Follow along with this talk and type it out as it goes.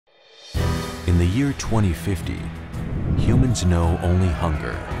In the year 2050, humans know only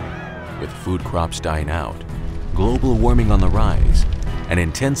hunger. With food crops dying out, global warming on the rise, and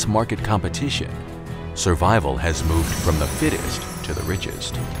intense market competition, survival has moved from the fittest to the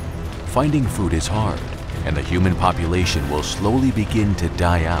richest. Finding food is hard, and the human population will slowly begin to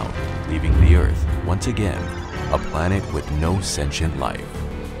die out, leaving the Earth, once again, a planet with no sentient life.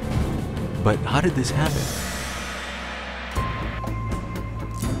 But how did this happen?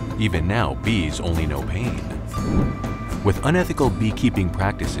 Even now, bees only know pain. With unethical beekeeping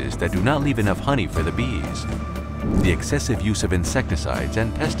practices that do not leave enough honey for the bees, the excessive use of insecticides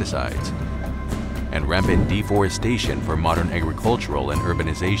and pesticides, and rampant deforestation for modern agricultural and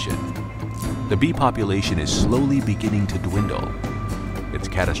urbanization, the bee population is slowly beginning to dwindle. Its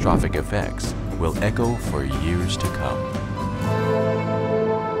catastrophic effects will echo for years to come.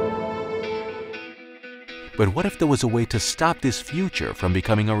 But what if there was a way to stop this future from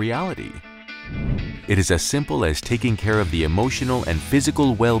becoming a reality? It is as simple as taking care of the emotional and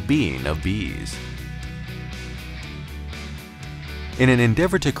physical well-being of bees. In an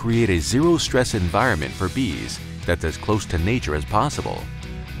endeavor to create a zero-stress environment for bees that's as close to nature as possible,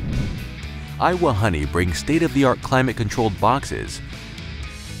 Eiwa Honey brings state-of-the-art climate-controlled boxes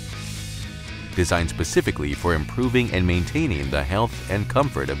designed specifically for improving and maintaining the health and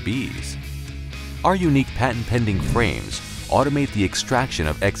comfort of bees. Our unique patent-pending frames automate the extraction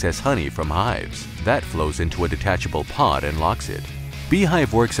of excess honey from hives. That flows into a detachable pod and locks it.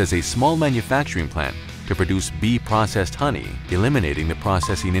 Beehive works as a small manufacturing plant to produce bee-processed honey, eliminating the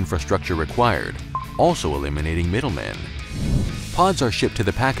processing infrastructure required, also eliminating middlemen. Pods are shipped to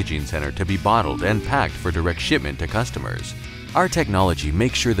the packaging center to be bottled and packed for direct shipment to customers. Our technology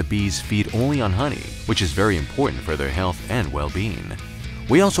makes sure the bees feed only on honey, which is very important for their health and well-being.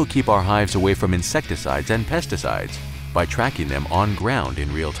 We also keep our hives away from insecticides and pesticides by tracking them on ground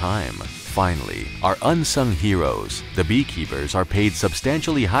in real time. Finally, our unsung heroes, the beekeepers, are paid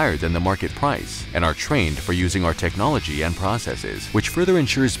substantially higher than the market price and are trained for using our technology and processes, which further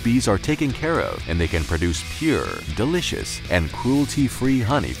ensures bees are taken care of and they can produce pure, delicious, and cruelty-free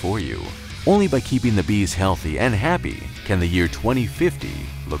honey for you. Only by keeping the bees healthy and happy can the year 2050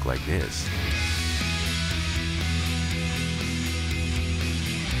 look like this.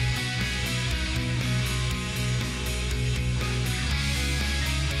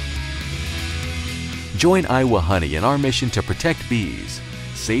 Join Eiwa Honey in our mission to protect bees,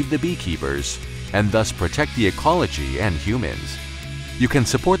 save the beekeepers, and thus protect the ecology and humans. You can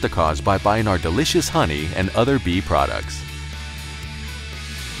support the cause by buying our delicious honey and other bee products.